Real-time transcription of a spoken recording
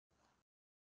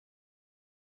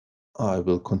I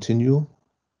will continue.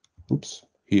 Oops,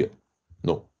 here.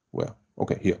 No, where?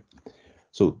 Okay, here.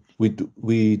 So we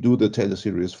do the Taylor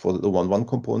series for the 1-1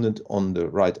 component on the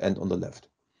right and on the left.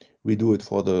 We do it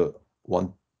for the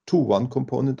 1-2-1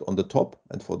 component on the top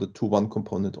and for the 2-1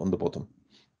 component on the bottom.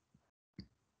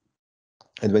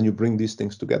 And when you bring these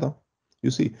things together,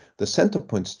 you see the center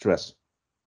point stress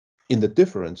in the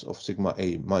difference of sigma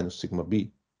A minus sigma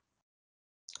B.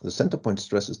 The center point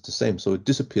stress is the same, so it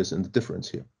disappears in the difference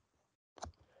here.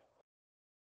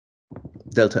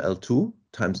 Delta L2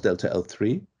 times delta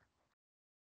L3.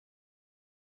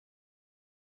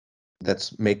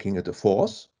 That's making it a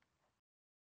force.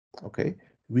 Okay,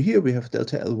 here we have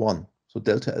delta L1. So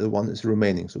delta L1 is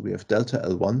remaining. So we have delta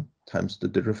L1 times the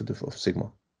derivative of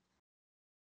sigma.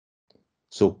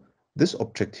 So this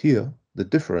object here, the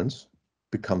difference,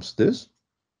 becomes this.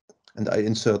 And I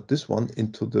insert this one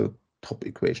into the top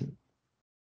equation.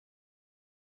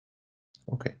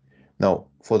 Okay, now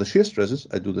for the shear stresses,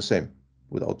 I do the same.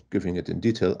 Without giving it in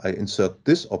detail, I insert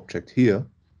this object here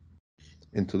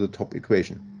into the top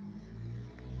equation.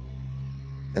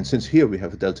 And since here we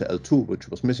have a delta L2, which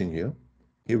was missing here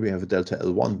we have a delta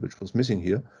L1, which was missing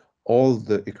here, all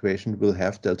the equation will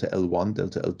have delta L1,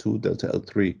 delta L2, delta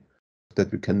L3,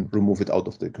 that we can remove it out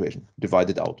of the equation, divide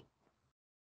it out.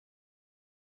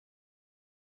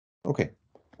 Okay,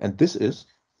 and this is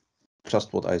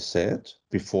just what I said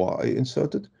before I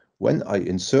inserted. When I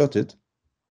insert it,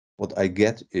 what I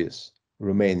get is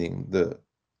remaining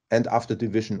and after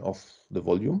division of the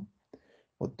volume,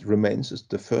 what remains is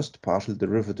the first partial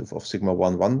derivative of sigma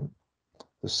 1,1,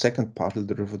 the second partial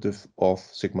derivative of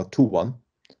sigma 2,1,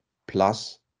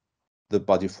 plus the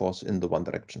body force in the one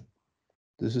direction.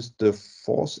 This is the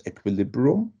force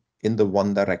equilibrium in the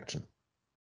one direction.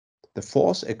 The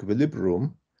force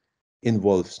equilibrium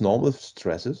involves normal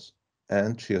stresses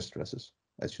and shear stresses,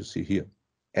 as you see here,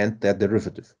 and their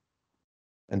derivative.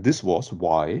 And this was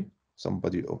why some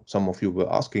of you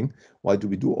were asking, why do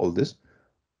we do all this?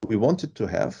 We wanted to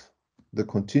have the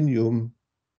continuum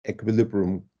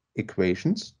equilibrium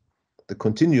equations. The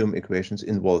continuum equations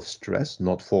involve stress,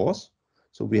 not force.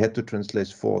 So we had to translate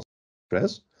force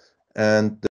stress,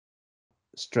 and the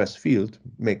stress field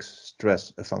makes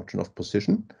stress a function of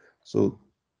position. So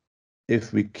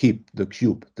if we keep the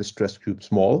stress cube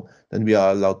small, then we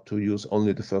are allowed to use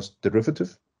only the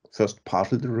first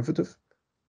partial derivative.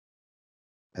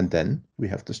 And then we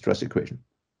have the stress equation.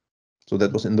 So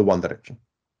that was in the one direction.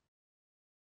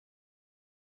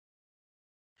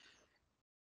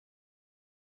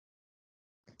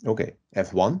 Okay,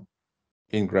 F1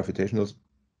 in gravitational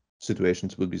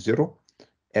situations will be 0.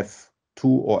 F2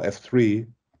 or F3,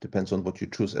 depends on what you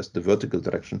choose as the vertical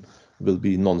direction, will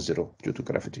be non-zero due to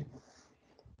gravity.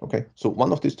 Okay, so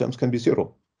one of these terms can be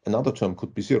 0. Another term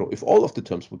could be 0. If all of the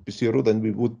terms would be 0, then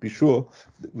we would be sure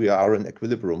that we are in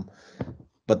equilibrium.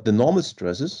 But the normal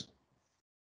stresses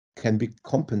can be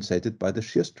compensated by the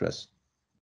shear stress.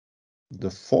 The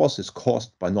forces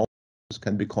caused by normal stresses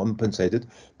can be compensated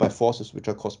by forces which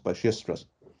are caused by shear stress.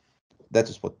 That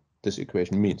is what this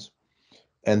equation means.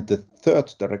 And the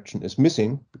third direction is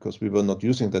missing because we were not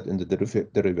using that in the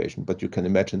derivation, but you can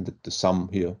imagine that the sum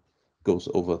here goes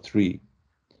over 3.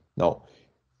 Now,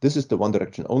 this is the one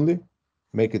direction only.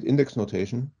 Make it index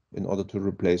notation in order to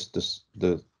replace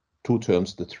the 2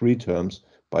 terms, the 3 terms,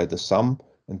 by the sum,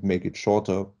 and make it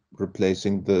shorter,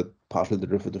 replacing the partial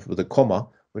derivative with a comma,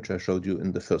 which I showed you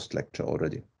in the first lecture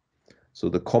already. So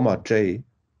the comma j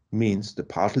means the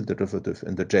partial derivative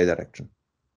in the j direction.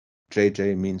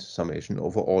 Jj means summation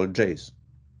over all j's.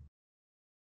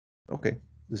 Okay,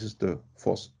 this is the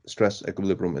force stress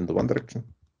equilibrium in the one direction.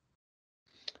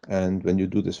 And when you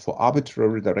do this for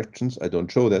arbitrary directions, I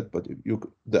don't show that, but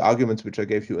the arguments which I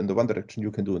gave you in the one direction, you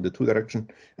can do in the 2 direction.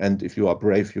 And if you are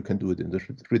brave, you can do it in the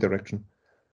 3 direction.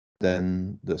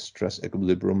 Then the stress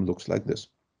equilibrium looks like this.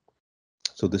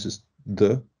 So this is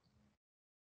the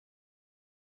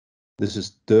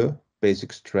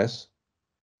basic stress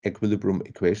equilibrium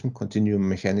equation. Continuum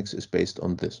mechanics is based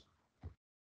on this.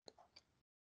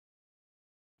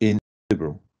 In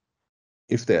equilibrium.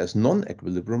 If there is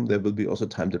non-equilibrium, there will be also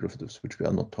time derivatives, which we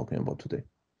are not talking about today.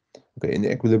 Okay, in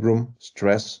equilibrium,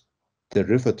 stress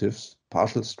derivatives,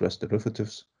 partial stress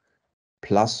derivatives,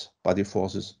 plus body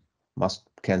forces must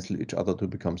cancel each other to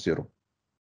become 0.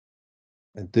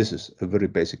 And this is a very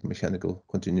basic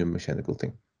continuum mechanical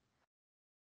thing.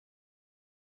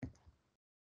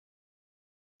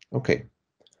 Okay,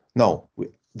 now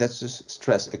that's this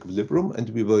stress equilibrium, and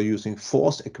we were using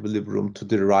force equilibrium to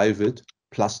derive it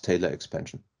plus Taylor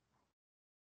expansion.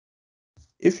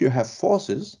 If you have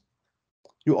forces,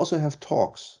 you also have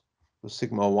torques. The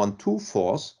sigma 1,2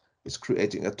 force is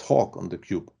creating a torque on the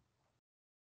cube.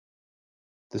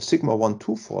 The sigma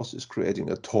 1,2 force is creating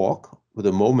a torque with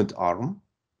a moment arm,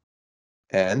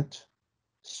 and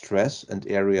stress and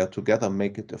area together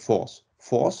make it a force.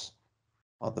 Force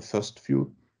are the first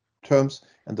few terms,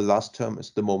 and the last term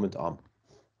is the moment arm.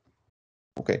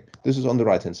 Okay, this is on the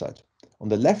right-hand side. On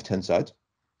the left-hand side,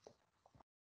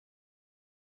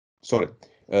 sorry,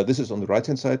 this is on the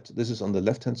right-hand side, this is on the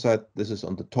left-hand side, this is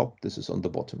on the top, this is on the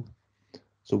bottom.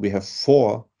 So we have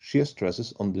 4 shear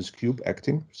stresses on this cube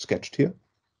acting, sketched here.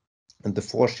 And the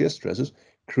 4 shear stresses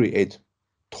create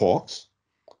torques.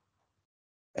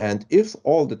 And if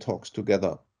all the torques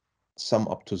together sum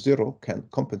up to 0, can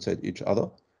compensate each other,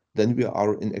 then we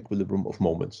are in equilibrium of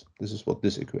moments. This is what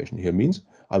this equation here means.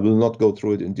 I will not go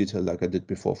through it in detail like I did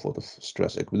before for the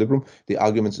stress equilibrium. The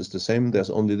arguments is the same. There's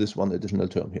only this one additional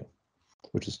term here,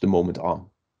 which is the moment arm.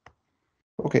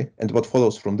 Okay, and what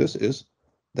follows from this is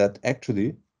that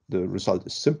actually the result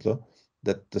is simpler,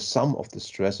 that the sum of the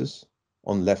stresses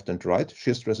on left and right,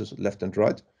 shear stresses left and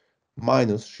right,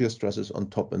 minus shear stresses on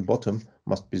top and bottom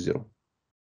must be 0.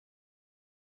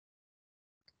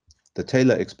 The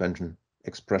Taylor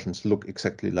expressions look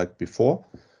exactly like before.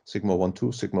 Sigma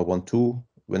 1,2, sigma 1,2.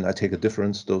 When I take a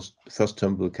difference, those first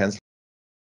term will cancel.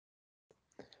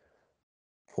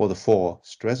 For the 4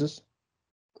 stresses,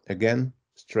 again,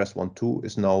 stress 1,2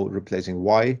 is now replacing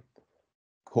y.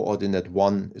 Coordinate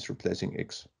 1 is replacing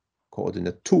x.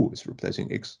 Coordinate 2 is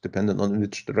replacing x, depending on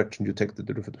which direction you take the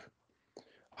derivative.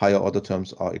 Higher order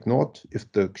terms are ignored.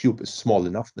 If the cube is small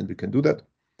enough, then we can do that.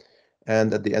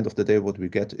 And at the end of the day, what we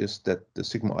get is that the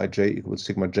sigma ij equals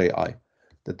sigma ji,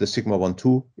 that the sigma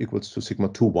 1,2 equals to sigma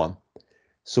 2,1.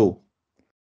 So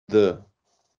the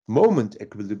moment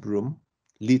equilibrium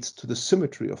leads to the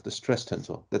symmetry of the stress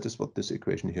tensor. That is what this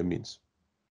equation here means.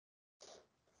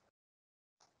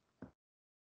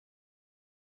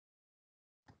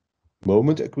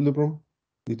 Moment equilibrium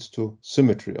leads to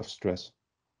symmetry of stress.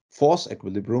 Force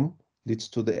equilibrium leads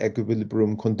to the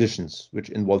equilibrium conditions, which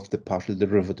involve the partial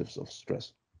derivatives of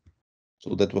stress.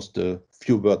 So that was the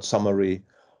few-word summary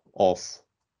of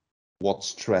what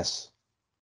stress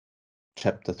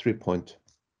chapter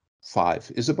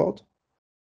 3.5 is about.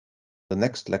 The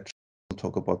next lecture will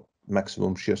talk about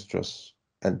maximum shear stress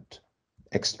and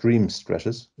extreme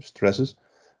stresses,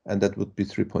 and that would be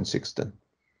 3.6 then.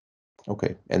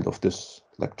 Okay, end of this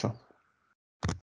lecture.